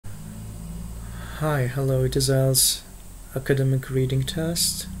Hi, hello, it is Al's academic reading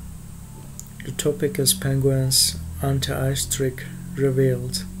test. The topic is Penguins Anti-Ice Trick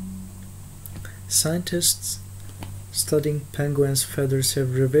Revealed. Scientists studying penguins' feathers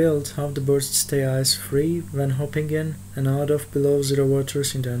have revealed how the birds stay ice-free when hopping in and out of below-zero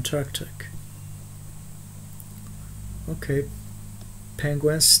waters in the Antarctic. Okay,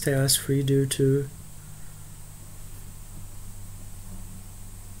 penguins stay ice-free due to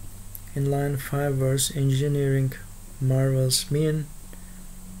in line 5 verse engineering marvels mean.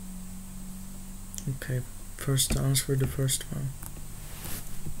 Okay, first answer the first one.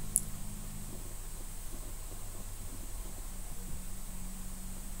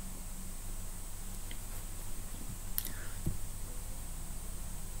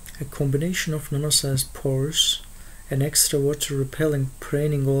 A combination of nano-sized pores and extra water-repelling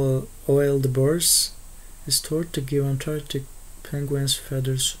preening oil the burrs is thought to give Antarctic penguins'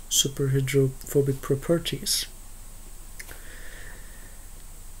 feathers superhydrophobic properties.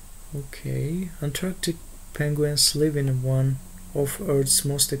 Okay, Antarctic penguins live in one of Earth's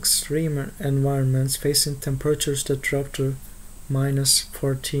most extreme environments, facing temperatures that drop to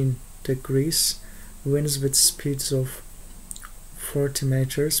 -14 degrees, winds with speeds of 40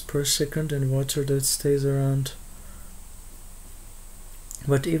 meters per second, and water that stays around.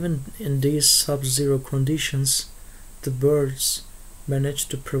 But even in these sub-zero conditions, the birds manage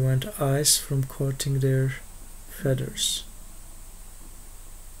to prevent ice from coating their feathers.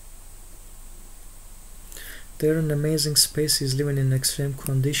 They are an amazing species living in extreme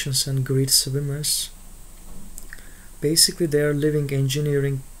conditions and great swimmers. Basically, they are living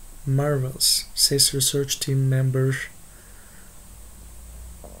engineering marvels, says research team member.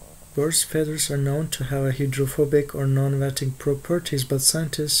 Birds' feathers are known to have hydrophobic or non-wetting properties, but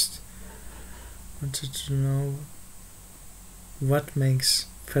scientists wanted to know what makes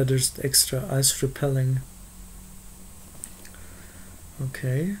feathers extra ice repelling.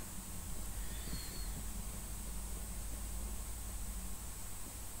 Okay.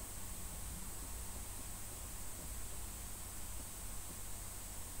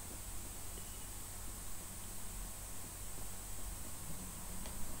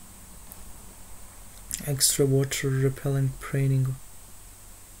 Extra water repelling preening.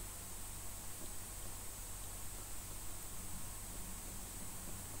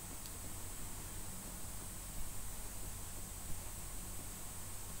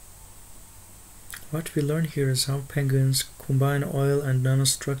 What we learn here is how penguins combine oil and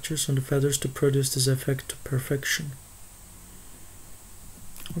nanostructures on the feathers to produce this effect to perfection.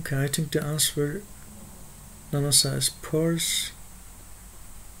 Okay, I think the answer nano-sized pores.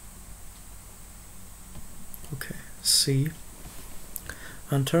 Okay, C.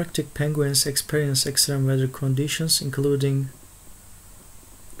 Antarctic penguins experience extreme weather conditions, including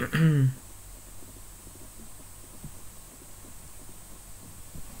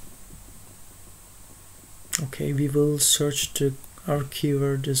okay, we will search our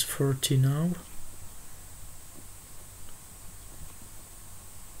keyword is 40 now.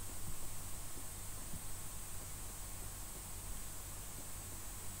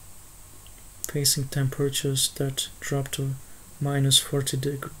 Facing temperatures that drop to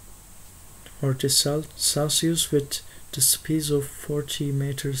 -40 Celsius with the speeds of 40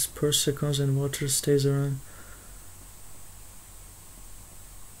 meters per second, and water stays around.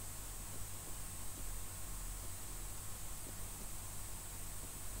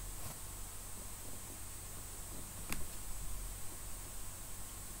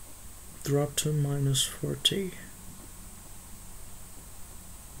 Drop to -40.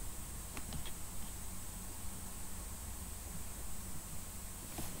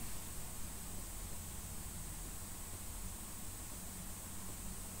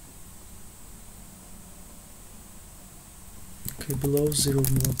 Okay, below zero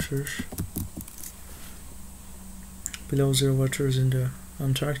waters in the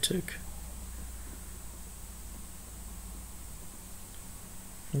Antarctic.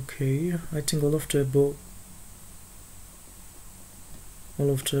 Okay, I think all of the above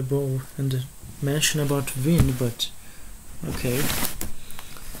and the mention about wind, but okay.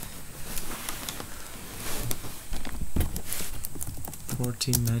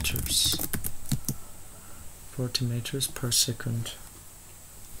 Forty meters per second.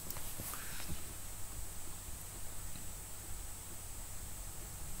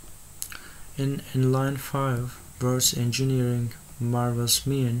 In line 5, birds engineering marvels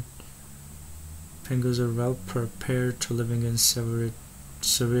mean penguins are well prepared to living in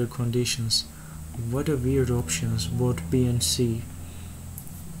severe conditions. What a weird options, both B and C.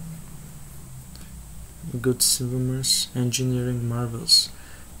 Good swimmers, engineering marvels.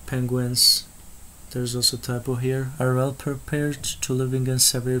 Penguins there's also typo here. Are well prepared to living in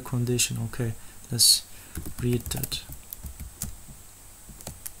severe condition. Okay, let's read that.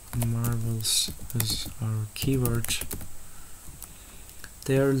 Marvels is our keyword.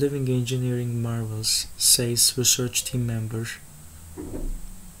 They are living engineering marvels, says research team member.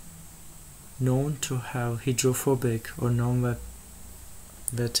 Known to have hydrophobic or non-wetting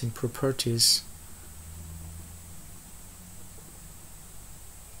properties.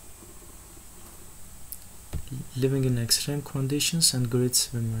 Living in extreme conditions and great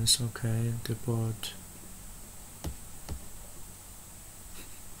swimmers. Okay, the boat.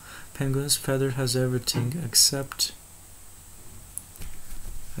 Penguin's feather has everything except,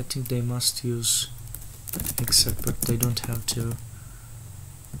 I think they must use except, but they don't have to.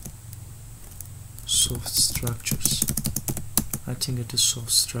 Soft structures. I think it is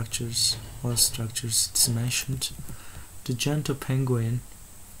soft structures. All structures it's mentioned. The Gento penguin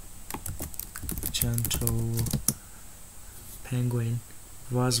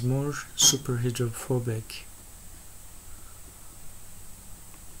was more superhydrophobic.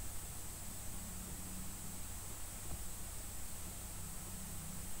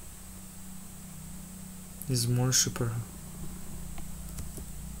 Is more super.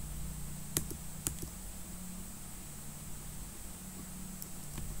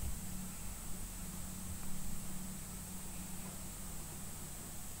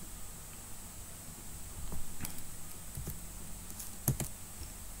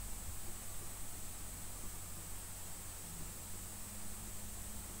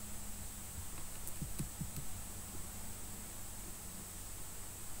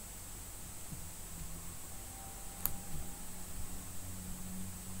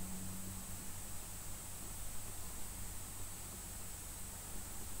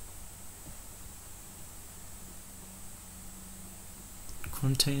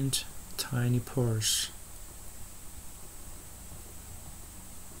 Contained tiny pores.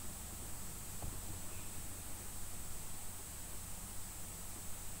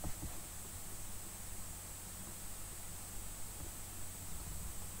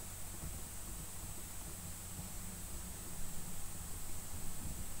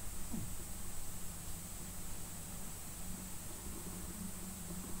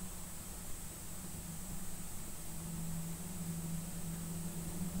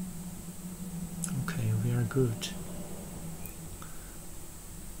 Good.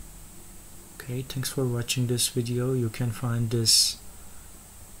 Okay, thanks for watching this video. You can find this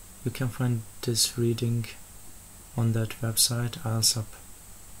reading on that website,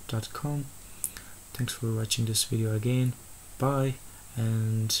 ieltsup.com. Thanks for watching this video again. Bye,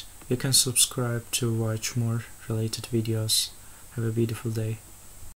 and you can subscribe to watch more related videos. Have a beautiful day.